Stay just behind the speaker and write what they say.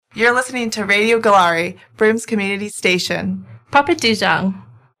You're listening to Radio Goolarri, Broom's community station. Papa Dujang.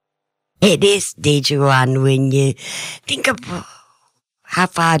 It is Dijuan when you think of how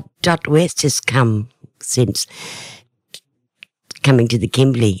far Dot West has come since coming to the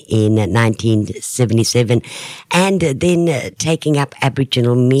Kimberley in 1977 and then taking up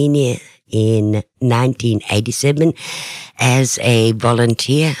Aboriginal media in 1987 as a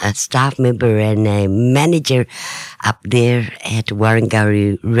volunteer, a staff member and a manager up there at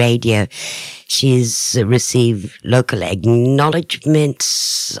Warrangarru Radio. She's received local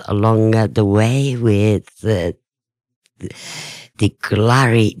acknowledgements along the way with the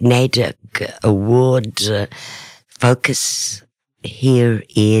Goolarri Native Award focus here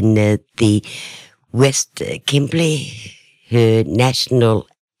in the West Kimberley. Her national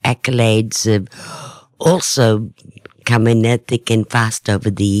accolades have also come in thick and fast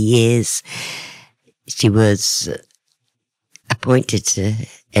over the years. She was appointed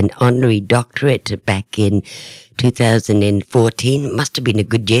an honorary doctorate back in 2014. Must have been a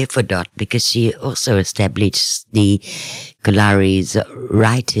good year for Dot because she also established the Goolarri's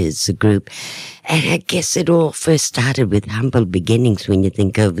Writers Group. And I guess it all first started with humble beginnings when you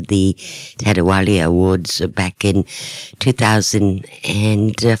think of the Tadawali Awards back in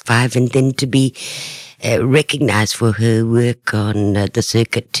 2005 and then to be recognized for her work on the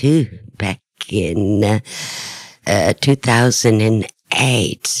circuit too back in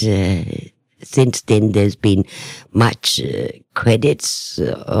 2008. Since then, there's been much credits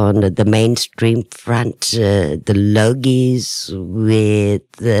on the mainstream front. The Logies with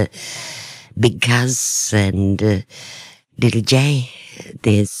Big Cuz and Little J.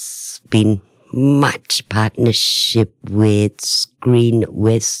 There's been much partnership with Screen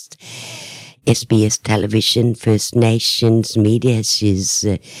West, SBS Television, First Nations Media. She's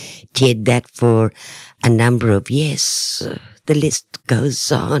chaired that for a number of years. The list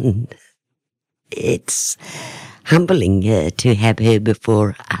goes on. It's humbling to have her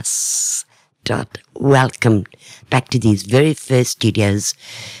before us. Dot, welcome back to these very first studios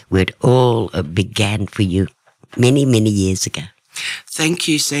where it all began for you many, many years ago. Thank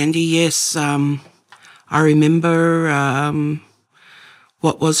you, Sandy. Yes, I remember,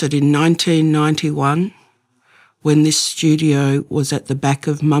 what was it, in 1991 when this studio was at the back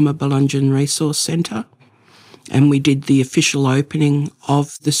of Mama Belunjan Resource Centre and we did the official opening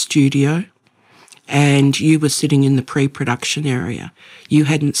of the studio and you were sitting in the pre-production area. You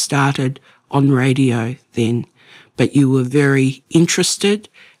hadn't started on radio then, but you were very interested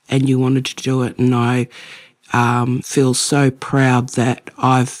and you wanted to do it. And I feel so proud that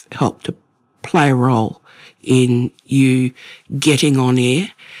I've helped to play a role in you getting on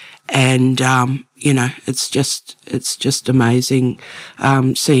air. And, you know, it's just amazing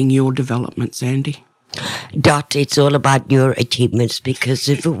seeing your developments, Andy. Dot, it's all about your achievements because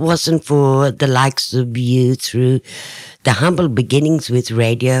if it wasn't for the likes of you through the humble beginnings with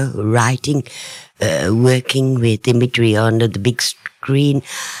radio, writing, working with imagery on the big screen,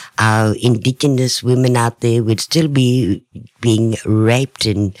 our Indigenous women out there would still be being raped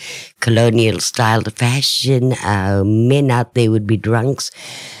in colonial style fashion. Our men out there would be drunks.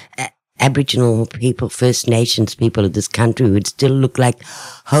 Aboriginal people, First Nations people of this country would still look like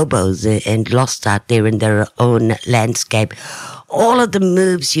hobos and lost out there in their own landscape. All of the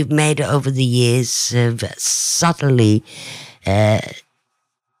moves you've made over the years have subtly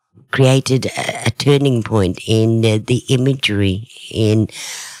created a turning point in the imagery, in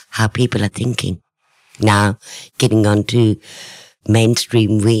how people are thinking. Now, getting on to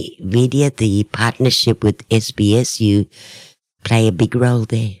mainstream media, the partnership with SBS, you play a big role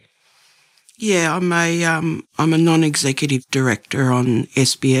there. Yeah, I'm a non-executive director on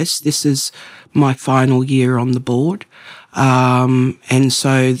SBS. This is my final year on the board. And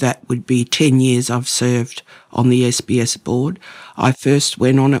so that would be 10 years I've served on the SBS board. I first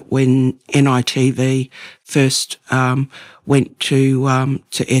went on it when NITV first went to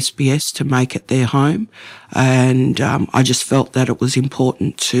SBS to make it their home. And I just felt that it was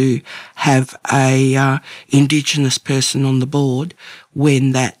important to have a Indigenous person on the board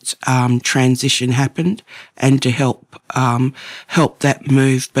when that transition happened, and to help that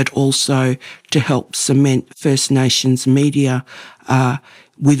move, but also to help cement First Nations media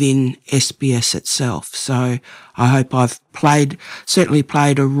within SBS itself. So I hope I've certainly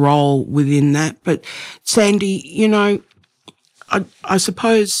played a role within that. But Sandy, you know, I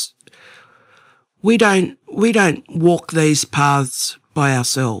suppose we don't walk these paths by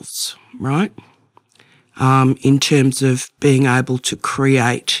ourselves, right? In terms of being able to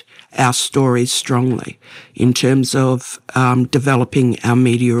create our stories strongly, in terms of developing our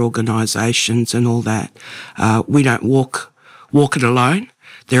media organisations and all that. We don't walk it alone.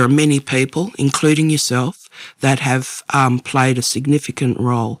 there are many people, including yourself, that have played a significant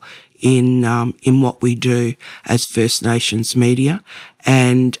role in what we do as First Nations media,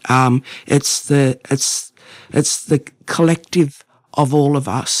 and it's the collective of all of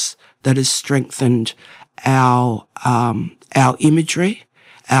us that has strengthened our imagery,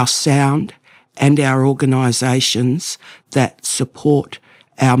 our sound, and our organisations that support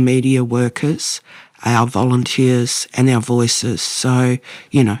our media workers, our volunteers, and our voices. So,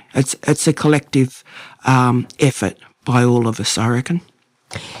 you know, it's a collective effort by all of us, I reckon.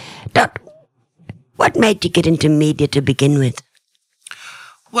 Dot, what made you get into media to begin with?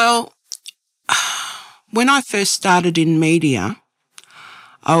 Well, when I first started in media,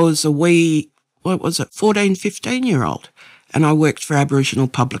 I was a 14, 15-year-old, and I worked for Aboriginal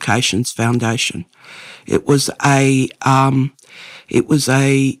Publications Foundation. It was a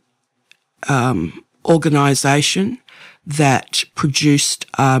organisation that produced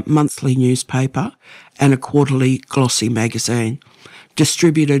a monthly newspaper and a quarterly glossy magazine,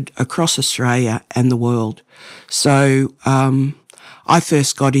 distributed across Australia and the world. So I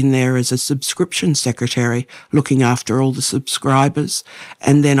first got in there as a subscription secretary, looking after all the subscribers,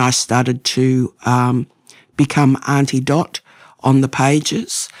 and then I started to become Aunty Dot on the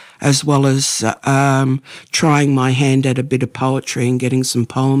pages, as well as trying my hand at a bit of poetry and getting some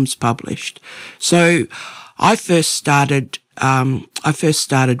poems published. So I first started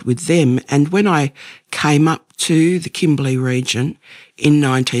with them, and when I came up to the Kimberley region in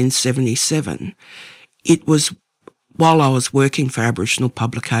 1977, it was while I was working for Aboriginal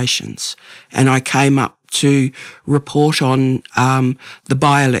Publications, and I came up to report on the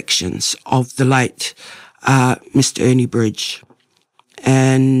by-elections of the late Mr. Ernie Bridge.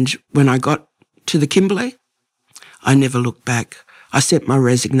 And when I got to the Kimberley, I never looked back. I sent my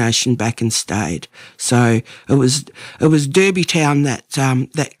resignation back and stayed. So it was Derby Town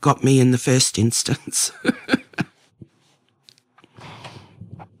that got me in the first instance.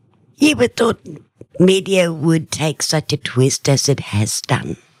 You ever thought media would take such a twist as it has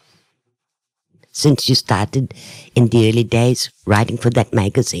done since you started in the early days writing for that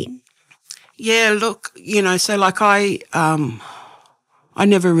magazine? Yeah, look, you know, so like I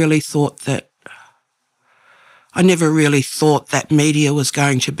never really thought that media was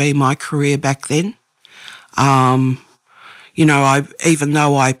going to be my career back then. You know, even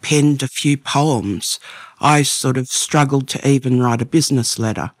though I penned a few poems, I sort of struggled to even write a business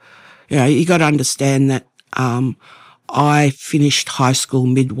letter. You know, you got to understand that I finished high school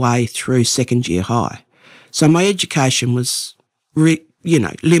midway through second year high. So my education was,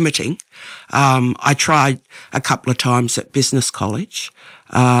 limiting. I tried a couple of times at business college,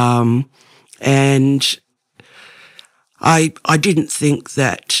 and I didn't think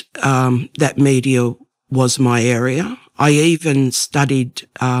that that media was my area. I even studied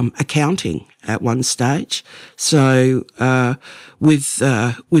accounting at one stage. So with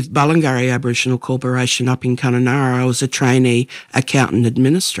Ballingarry Aboriginal Corporation up in Kununurra, I was a trainee accountant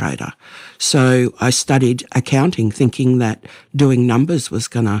administrator. So I studied accounting, thinking that doing numbers was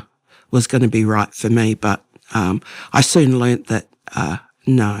gonna be right for me. But I soon learnt that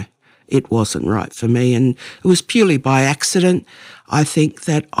no, it wasn't right for me, and it was purely by accident. I think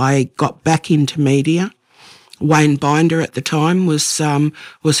that I got back into media. Wayne Binder at the time was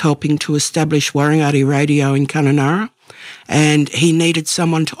helping to establish Warringati Radio in Kununurra, and he needed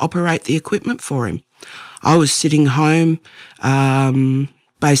someone to operate the equipment for him. I was sitting home,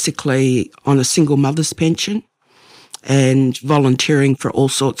 basically on a single mother's pension and volunteering for all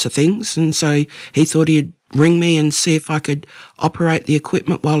sorts of things, and so he thought he'd ring me and see if I could operate the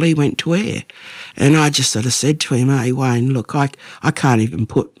equipment while he went to air. And I just sort of said to him, "Hey, Wayne, look, I can't even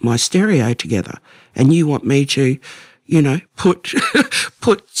put my stereo together. And you want me to,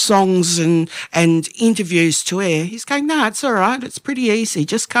 put songs and interviews to air?" He's going, "No, it's all right. It's pretty easy.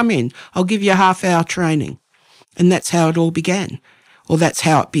 Just come in. I'll give you a half-hour training." And that's how it all began. Or that's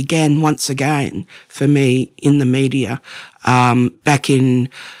how it began once again for me in the media back in,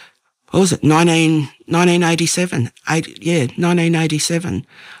 1987. 1987.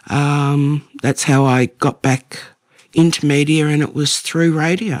 That's how I got back into media, and it was through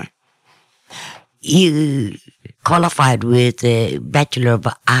radio. You qualified with a Bachelor of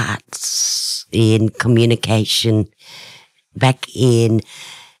Arts in Communication back in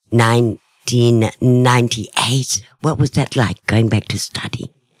 1998. What was that like, going back to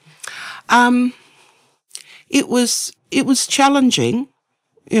study? It was challenging.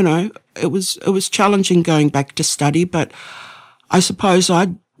 It was challenging going back to study, but I suppose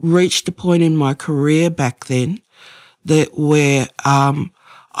I'd reached a point in my career back then where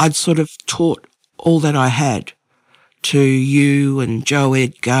I'd sort of taught all that I had to you and Joe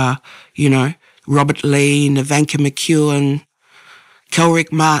Edgar, you know, Robert Lee, Navanka McEwen,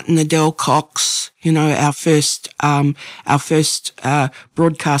 Kelrick Martin, Adele Cox, you know, our first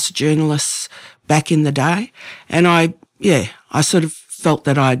broadcast journalists back in the day. And I sort of felt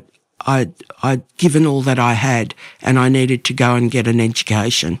that I'd given all that I had and I needed to go and get an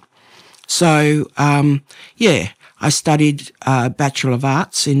education. So, I studied Bachelor of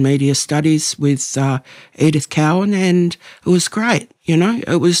Arts in Media Studies with Edith Cowan, and it was great. You know,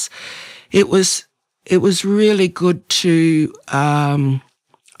 it was really good to,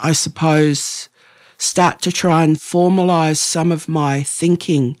 I suppose, start to try and formalise some of my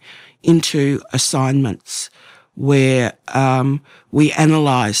thinking into assignments where we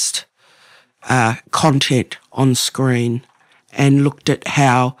analysed content on screen and looked at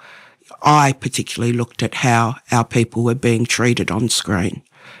how, I particularly looked at how our people were being treated on screen.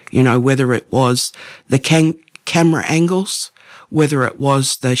 You know, whether it was the camera angles, whether it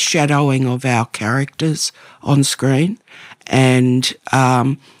was the shadowing of our characters on screen. And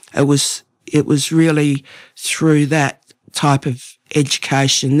it was really through that type of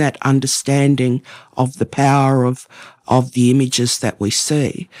education, that understanding of the power of the images that we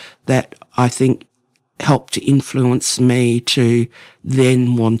see, that I think helped to influence me to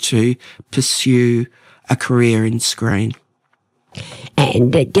then want to pursue a career in screen.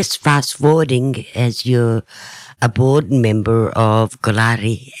 And just fast forwarding, as you're a board member of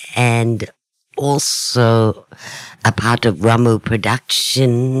Goolarri and also a part of Ramu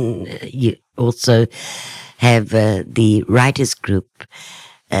Production, you also have the writers group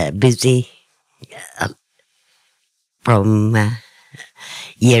busy from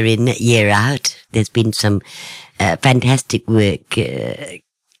year in, year out. There's been some fantastic work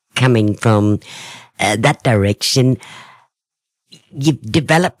coming from that direction. You've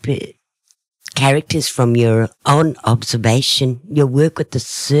developed characters from your own observation, your work with the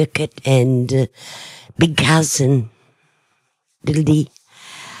circuit and Big Cousin, Little D.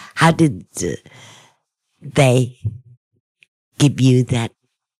 How did they give you that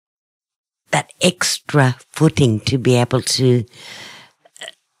extra footing to be able to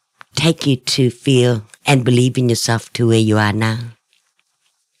take you to feel and believe in yourself to where you are now?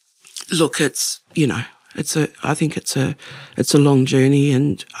 Look, I think it's a long journey,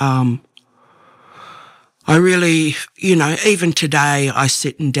 and I really, even today I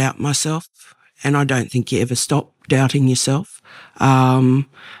sit and doubt myself, and I don't think you ever stop doubting yourself. And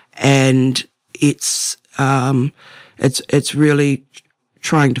it's really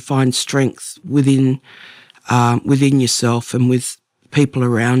trying to find strength within yourself and with people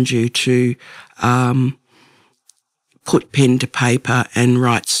around you to put pen to paper and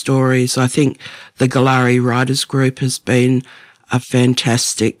write stories. I think the Goolarri Writers Group has been a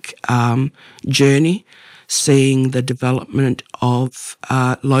fantastic journey, seeing the development of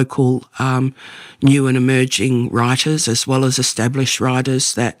local new and emerging writers as well as established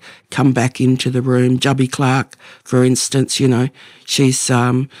writers that come back into the room. Jubby Clark, for instance, she's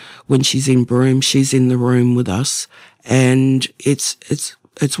when she's in Broome, she's in the room with us, and it's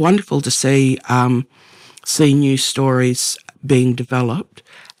wonderful to see new stories being developed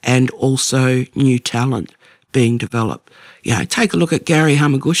and also new talent being developed. Take a look at Gary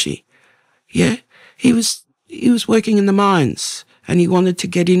Hamaguchi. Yeah, he was working in the mines and he wanted to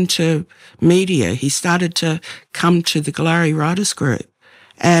get into media. He started to come to the Goolarri Writers Group.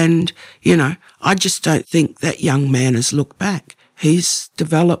 And, I just don't think that young man has looked back. He's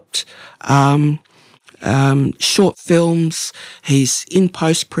developed short films. He's in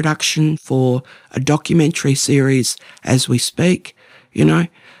post-production for a documentary series as we speak.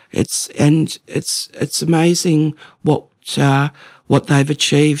 It's amazing what they've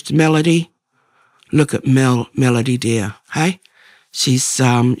achieved. Melody, look at Melody dear, hey? She's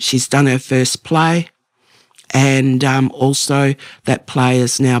done her first play, and also that play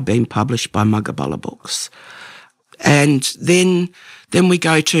has now been published by Muggabulla Books. And then we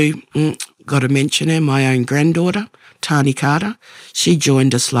go to, got to mention her, my own granddaughter, Tani Carter. She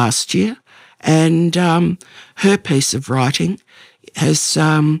joined us last year, and her piece of writing is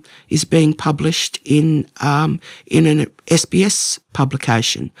being published in an SBS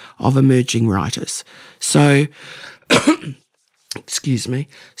publication of emerging writers. So, excuse me.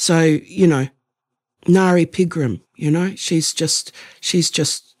 So, Nari Pigram, she's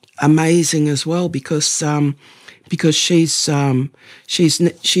just amazing as well because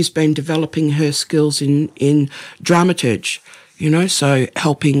she's been developing her skills in dramaturge, so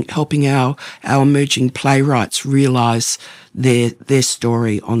helping our emerging playwrights realise their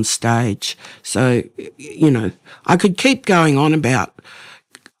story on stage. So, I could keep going on about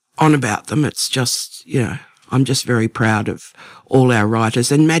them. It's just, I'm just very proud of all our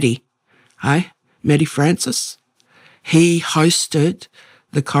writers. And Maddie Francis, he hosted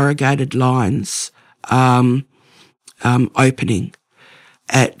the Corrugated Lines opening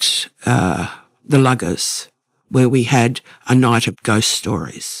at the Luggers, where we had a night of ghost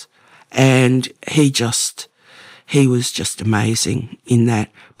stories. And he was just amazing in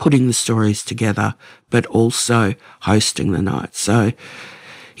that, putting the stories together, but also hosting the night. So,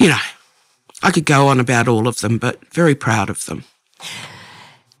 you know, I could go on about all of them, but very proud of them.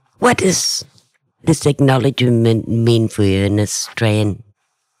 What does this acknowledgement mean for you in Australian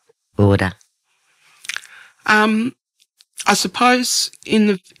order? I suppose in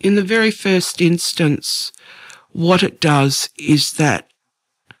the very first instance, what it does is that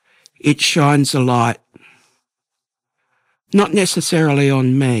it shines a light, not necessarily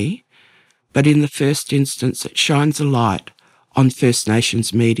on me, but in the first instance, it shines a light on First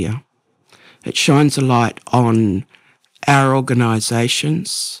Nations media. It shines a light on our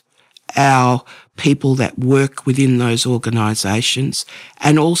organisations, our people that work within those organisations,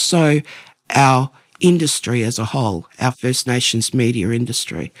 and also our industry as a whole, our First Nations media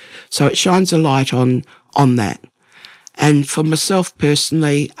industry. So it shines a light on that. And for myself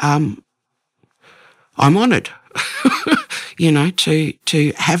personally, I'm honoured, you know, to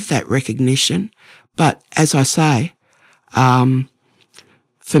have that recognition. But as I say,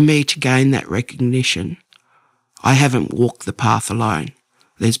 for me to gain that recognition, I haven't walked the path alone.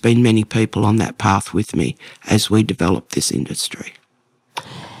 There's been many people on that path with me as we develop this industry.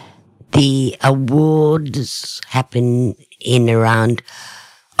 The awards happen in around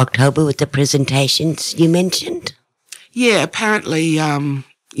October with the presentations you mentioned? Yeah, apparently,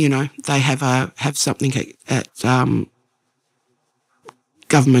 you know, they have something at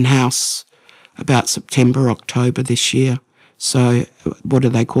Government House about September, October this year. So what do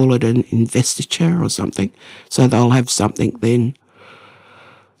they call it, an investiture or something? So they'll have something then.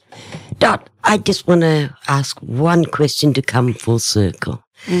 Dot, I just want to ask one question to come full circle.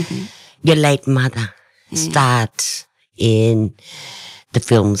 Mm-hmm. Your late mother starred in the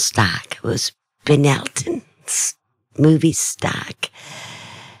film Stark. It was Ben Elton's movie Stark.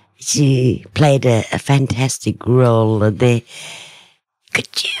 She played a fantastic role there.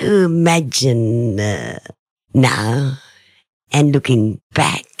 Could you imagine now and looking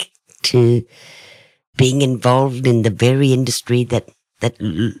back to being involved in the very industry that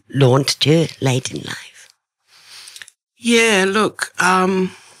launched her late in life? Yeah, look,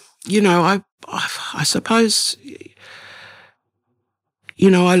 you know, I suppose, you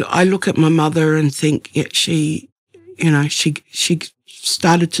know, I look at my mother and think she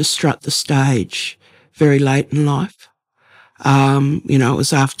started to strut the stage very late in life. You know, it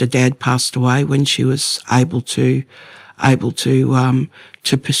was after Dad passed away when she was able to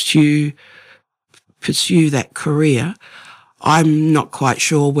pursue that career. I'm not quite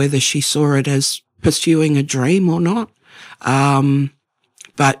sure whether she saw it as pursuing a dream or not.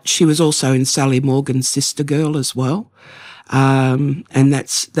 But she was also in Sally Morgan's Sister Girl as well. And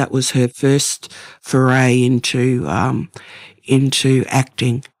that was her first foray into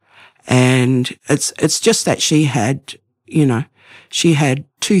acting. And it's just that she had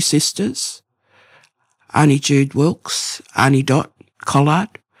two sisters, Aunty Jude Wilkes, Aunty Dot Collard.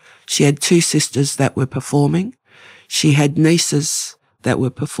 She had two sisters that were performing. She had nieces that were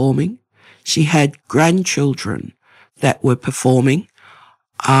performing. She had grandchildren that were performing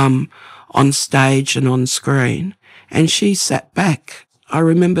on stage and on screen. And she sat back. I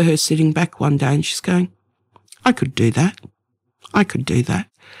remember her sitting back one day and she's going, I could do that. I could do that.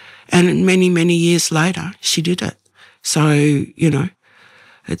 And many, many years later, she did it. So, you know,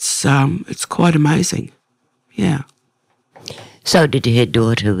 it's quite amazing. Yeah. So did her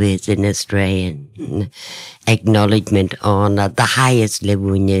daughter with an Australian acknowledgement on the highest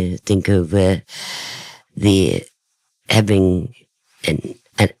level when you think of the having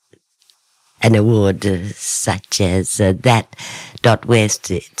an award such as that. Dot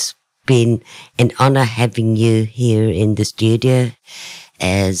West, it's been an honour having you here in the studio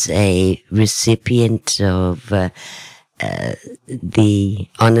as a recipient of the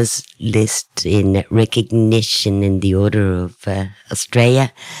honours list in recognition in the Order of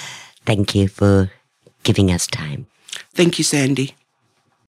Australia. Thank you for giving us time. Thank you, Sandy.